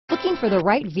Looking for the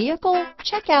right vehicle?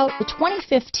 Check out the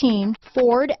 2015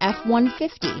 Ford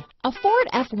F-150. A Ford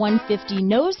F-150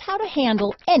 knows how to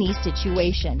handle any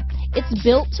situation. It's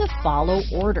built to follow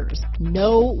orders,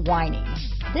 no whining.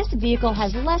 This vehicle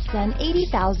has less than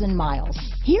 80,000 miles.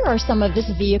 Here are some of this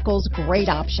vehicle's great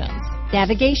options: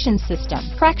 navigation system,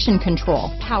 traction control,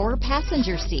 power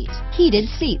passenger seat, heated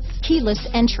seats, keyless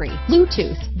entry,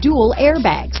 Bluetooth, dual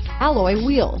airbags, alloy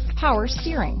wheels, power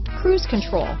steering, cruise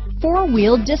control,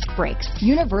 four-wheel disc brakes,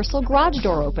 universal garage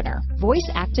door opener,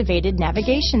 voice-activated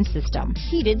navigation system,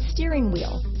 heated steering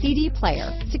wheel, CD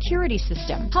player, security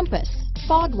system, compass,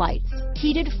 fog lights,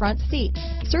 heated front seats.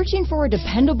 Searching for a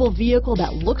dependable vehicle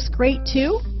that looks great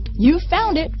too? You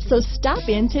found it, so stop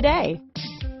in today.